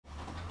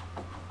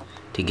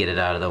to get it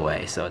out of the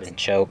way. So it's a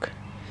choke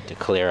to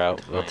clear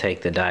out. We'll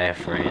take the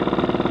diaphragm.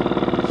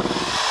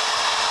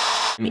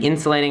 I'm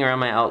insulating around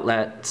my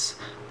outlets.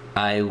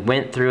 I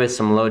went through with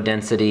some low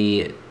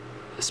density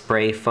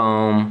spray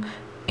foam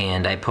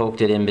and I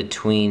poked it in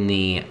between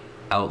the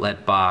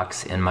outlet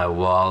box and my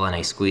wall and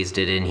I squeezed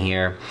it in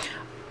here.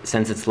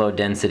 Since it's low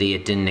density,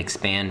 it didn't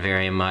expand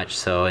very much,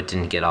 so it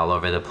didn't get all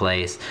over the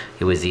place.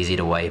 It was easy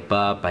to wipe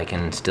up. I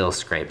can still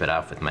scrape it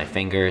off with my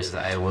fingers.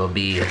 I will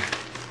be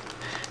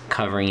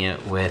covering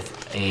it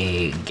with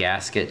a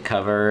gasket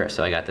cover.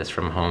 So I got this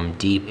from Home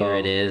Depot. Here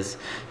it is.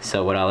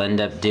 So what I'll end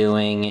up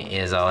doing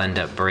is I'll end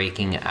up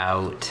breaking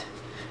out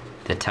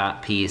the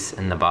top piece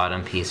and the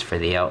bottom piece for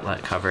the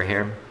outlet cover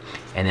here.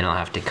 And then I'll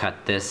have to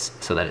cut this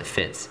so that it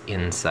fits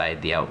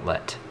inside the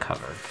outlet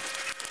cover.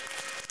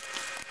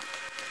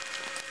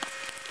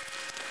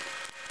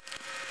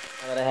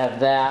 Now that I have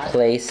that,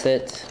 place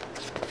it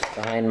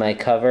behind my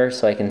cover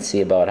so I can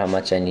see about how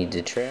much I need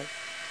to trim.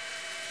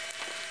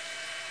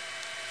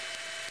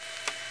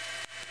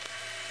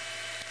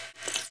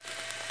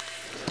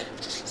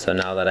 So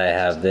now that I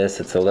have this,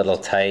 it's a little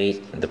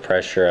tight. The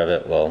pressure of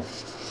it will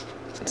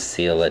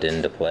seal it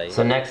into place.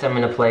 So next I'm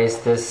going to place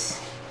this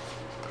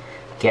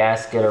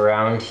gasket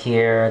around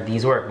here.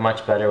 These work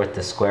much better with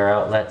the square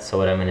outlets, so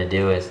what I'm going to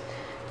do is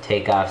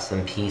take off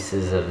some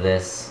pieces of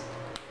this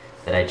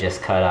that I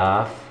just cut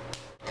off.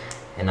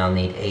 And I'll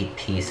need 8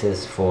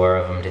 pieces, 4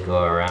 of them to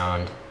go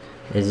around.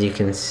 As you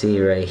can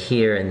see right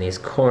here in these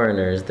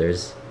corners,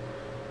 there's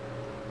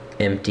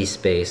empty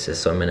spaces.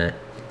 So I'm going to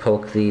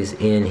poke these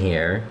in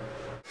here.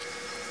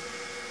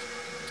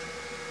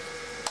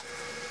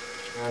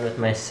 Around with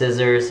my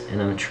scissors,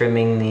 and I'm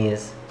trimming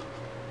these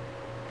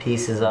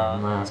pieces off.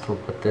 And last, we'll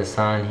put this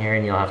on here,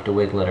 and you'll have to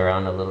wiggle it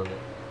around a little bit.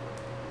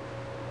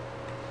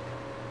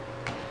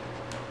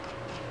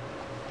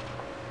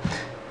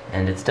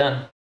 And it's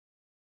done.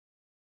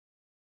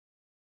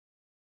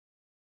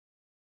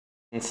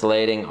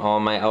 Insulating all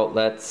my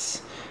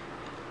outlets.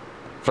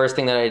 First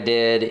thing that I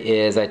did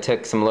is I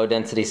took some low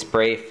density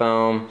spray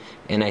foam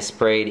and I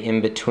sprayed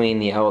in between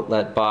the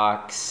outlet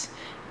box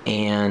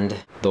and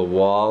the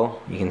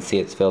wall. You can see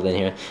it's filled in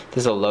here.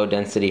 This is a low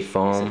density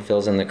foam. It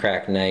fills in the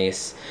crack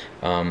nice.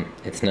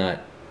 It's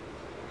not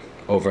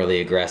overly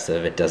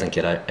aggressive. It doesn't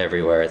get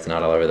everywhere. It's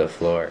not all over the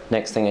floor.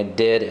 Next thing I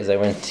did is I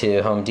went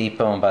to Home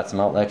Depot and bought some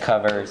outlet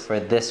covers. For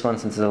this one,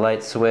 since it's a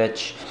light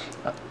switch,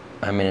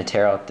 I'm going to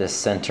tear out this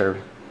center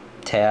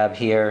tab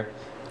here.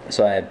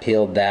 So I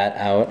peeled that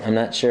out. I'm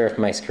not sure if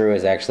my screw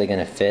is actually going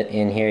to fit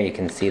in here. You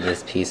can see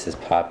this piece is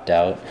popped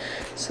out.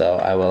 So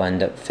I will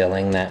end up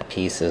filling that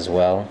piece as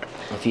well.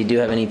 If you do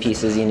have any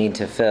pieces you need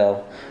to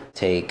fill,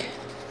 take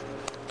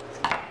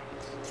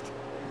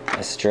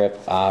a strip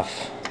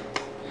off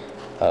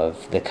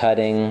of the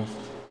cutting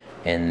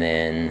and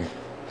then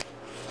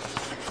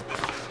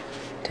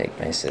take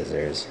my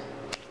scissors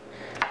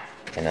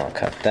and I'll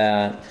cut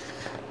that.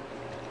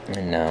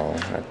 And now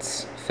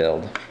that's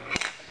filled.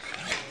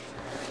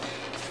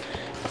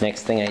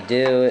 Next thing I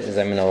do is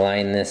I'm going to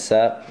line this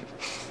up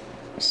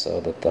so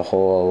that the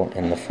hole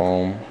and the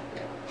foam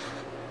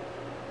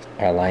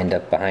are lined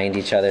up behind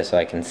each other so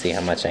I can see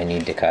how much I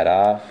need to cut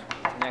off.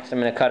 Next I'm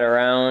going to cut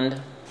around,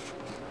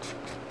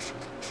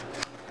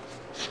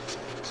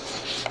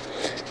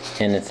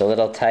 and it's a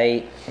little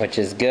tight, which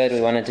is good.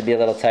 We want it to be a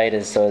little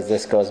tight so as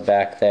this goes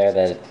back there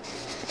that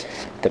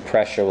the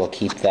pressure will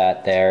keep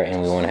that there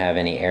and we won't have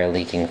any air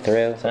leaking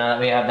through. So now that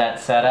we have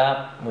that set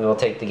up, we will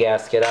take the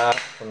gasket off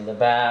from the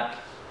back.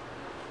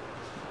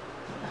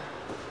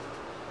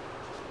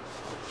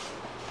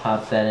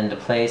 Pop that into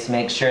place.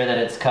 Make sure that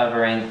it's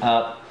covering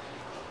up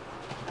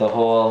the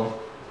whole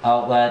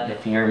outlet.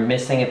 If you're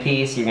missing a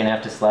piece, you're going to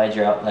have to slide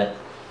your outlet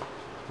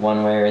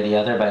one way or the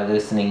other by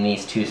loosening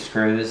these 2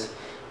 screws.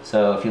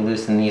 So if you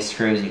loosen these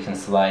screws, you can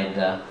slide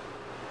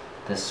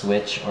the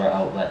switch or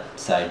outlet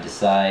side to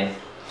side.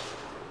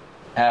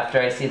 After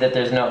I see that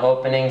there's no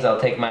openings,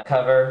 I'll take my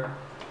cover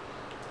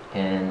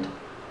and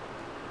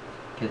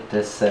get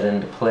this set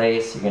into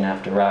place. You're going to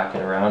have to rock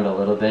it around a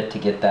little bit to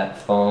get that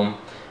foam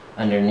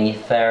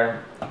underneath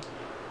there.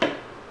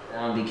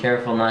 Now be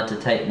careful not to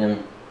tighten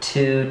them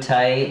too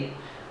tight.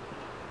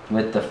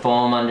 With the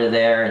foam under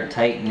there and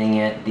tightening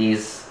it,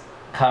 these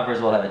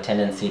covers will have a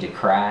tendency to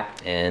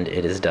crack. And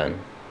it is done.